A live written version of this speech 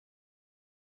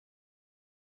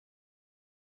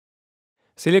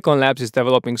Silicon Labs is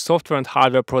developing software and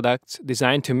hardware products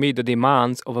designed to meet the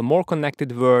demands of a more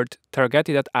connected world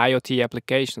targeted at IoT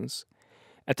applications.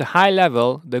 At a high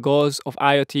level, the goals of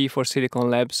IoT for Silicon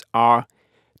Labs are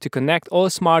to connect all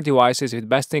smart devices with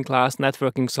best-in-class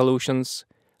networking solutions,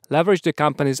 leverage the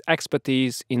company's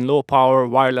expertise in low-power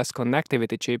wireless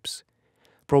connectivity chips,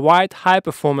 provide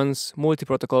high-performance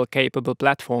multi-protocol capable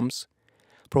platforms,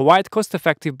 provide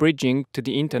cost-effective bridging to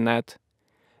the Internet,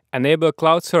 enable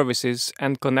cloud services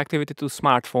and connectivity to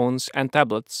smartphones and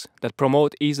tablets that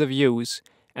promote ease of use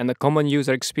and a common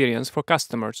user experience for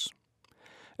customers.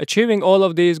 Achieving all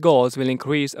of these goals will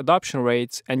increase adoption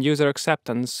rates and user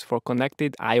acceptance for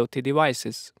connected IoT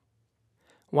devices.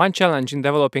 One challenge in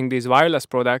developing these wireless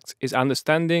products is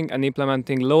understanding and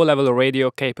implementing low-level radio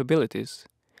capabilities.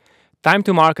 Time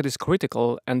to market is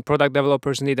critical, and product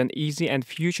developers need an easy and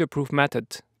future-proof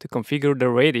method to configure the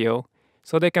radio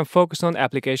so they can focus on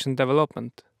application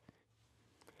development.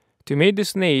 To meet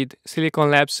this need,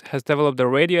 Silicon Labs has developed a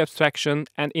radio abstraction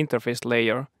and interface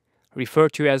layer,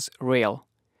 referred to as Rail.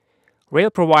 Rail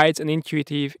provides an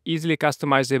intuitive, easily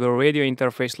customizable radio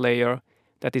interface layer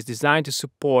that is designed to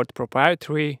support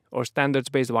proprietary or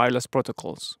standards-based wireless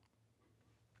protocols.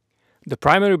 The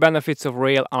primary benefits of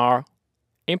Rail are: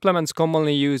 implements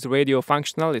commonly used radio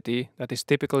functionality that is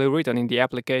typically written in the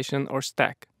application or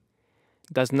stack,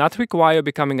 does not require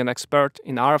becoming an expert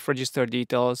in RF register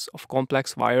details of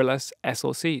complex wireless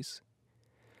SoCs,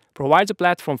 provides a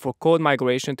platform for code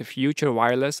migration to future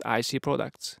wireless IC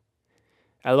products,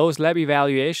 allows lab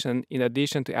evaluation in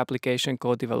addition to application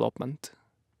code development.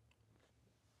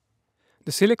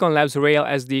 The Silicon Labs Rail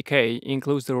SDK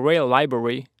includes the Rail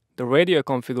library, the radio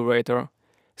configurator,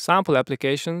 sample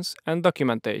applications, and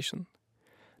documentation.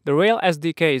 The Rail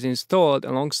SDK is installed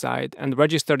alongside and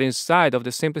registered inside of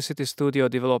the Simplicity Studio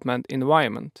development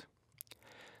environment.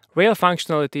 Rail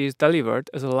functionality is delivered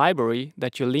as a library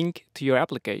that you link to your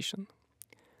application.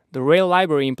 The Rail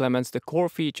library implements the core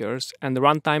features and the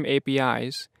runtime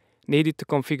APIs needed to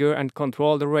configure and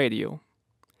control the radio.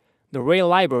 The Rail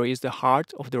library is the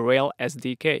heart of the Rail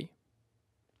SDK.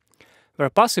 Where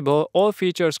possible, all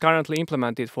features currently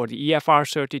implemented for the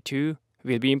EFR32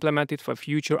 will be implemented for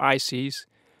future ICs,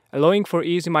 allowing for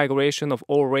easy migration of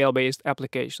all Rail-based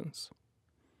applications.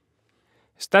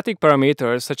 Static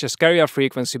parameters such as carrier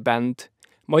frequency band,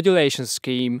 modulation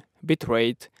scheme,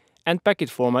 bitrate, and packet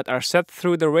format are set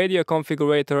through the radio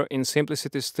configurator in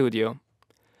Simplicity Studio.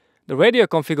 The radio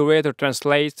configurator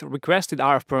translates requested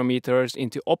RF parameters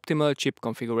into optimal chip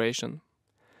configuration.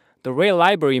 The Rail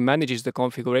library manages the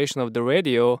configuration of the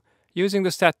radio using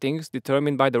the settings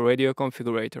determined by the radio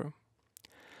configurator.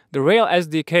 The Rail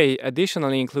SDK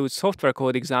additionally includes software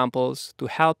code examples to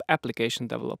help application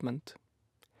development.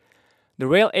 The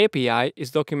Rail API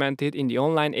is documented in the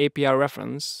online API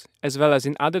reference, as well as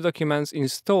in other documents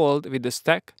installed with the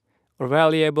stack or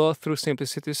valuable through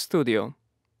Simplicity Studio.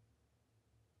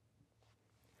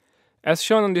 As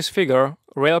shown on this figure,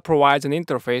 Rail provides an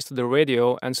interface to the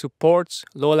radio and supports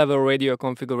low-level radio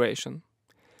configuration.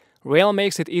 Rail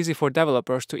makes it easy for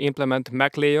developers to implement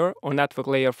MAC layer or network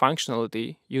layer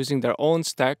functionality using their own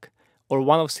stack or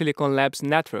one of Silicon Labs'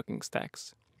 networking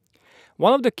stacks.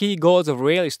 One of the key goals of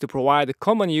Rail is to provide a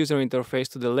common user interface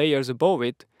to the layers above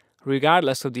it,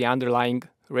 regardless of the underlying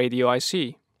radio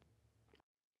IC.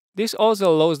 This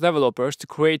also allows developers to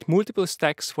create multiple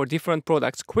stacks for different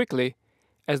products quickly,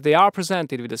 as they are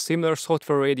presented with a similar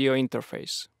software radio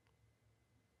interface.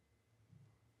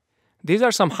 These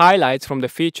are some highlights from the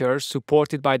features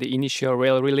supported by the initial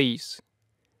Rail release.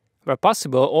 Where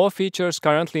possible, all features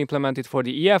currently implemented for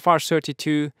the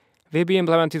EFR32 will be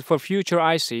implemented for future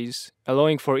ICs,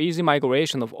 allowing for easy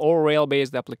migration of all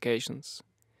Rail-based applications.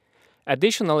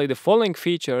 Additionally, the following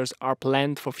features are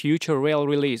planned for future Rail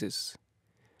releases: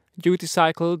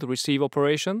 duty-cycled receive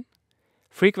operation,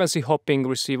 frequency hopping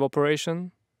receive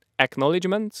operation,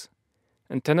 acknowledgements,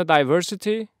 antenna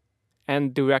diversity,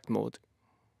 and direct mode.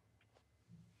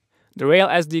 The Rail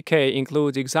SDK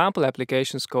includes example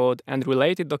applications code and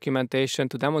related documentation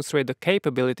to demonstrate the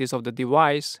capabilities of the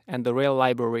device and the Rail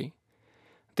library.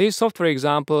 These software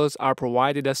examples are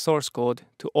provided as source code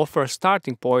to offer a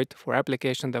starting point for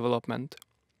application development.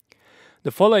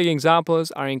 The following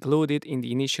examples are included in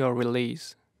the initial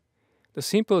release. The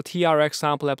simple TRX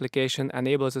sample application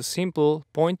enables a simple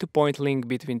point-to-point link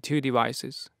between two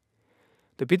devices.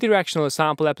 The bidirectional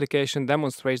sample application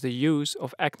demonstrates the use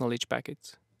of acknowledge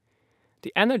packets.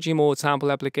 The energy mode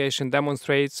sample application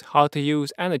demonstrates how to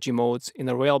use energy modes in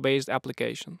a Rail-based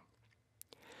application.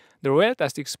 The Rail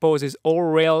test exposes all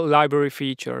Rail library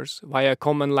features via a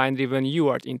command line-driven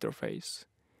UART interface.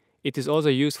 It is also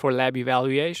used for lab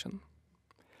evaluation.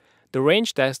 The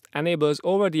range test enables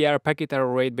over-the-air packet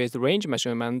error rate-based range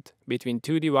measurement between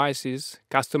two devices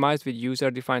customized with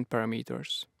user-defined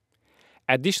parameters.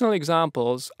 Additional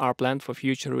examples are planned for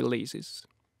future releases.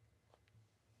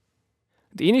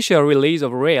 The initial release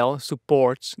of Rail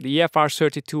supports the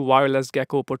EFR32 wireless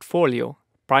Gecko portfolio,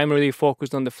 primarily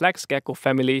focused on the Flex Gecko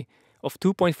family of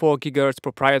 2.4 GHz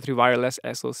proprietary wireless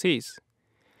SoCs.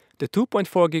 The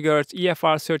 2.4 GHz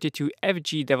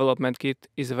EFR32FG development kit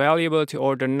is available to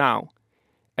order now.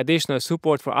 Additional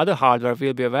support for other hardware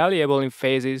will be available in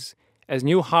phases as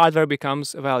new hardware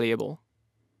becomes available.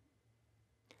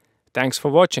 Thanks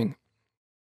for watching.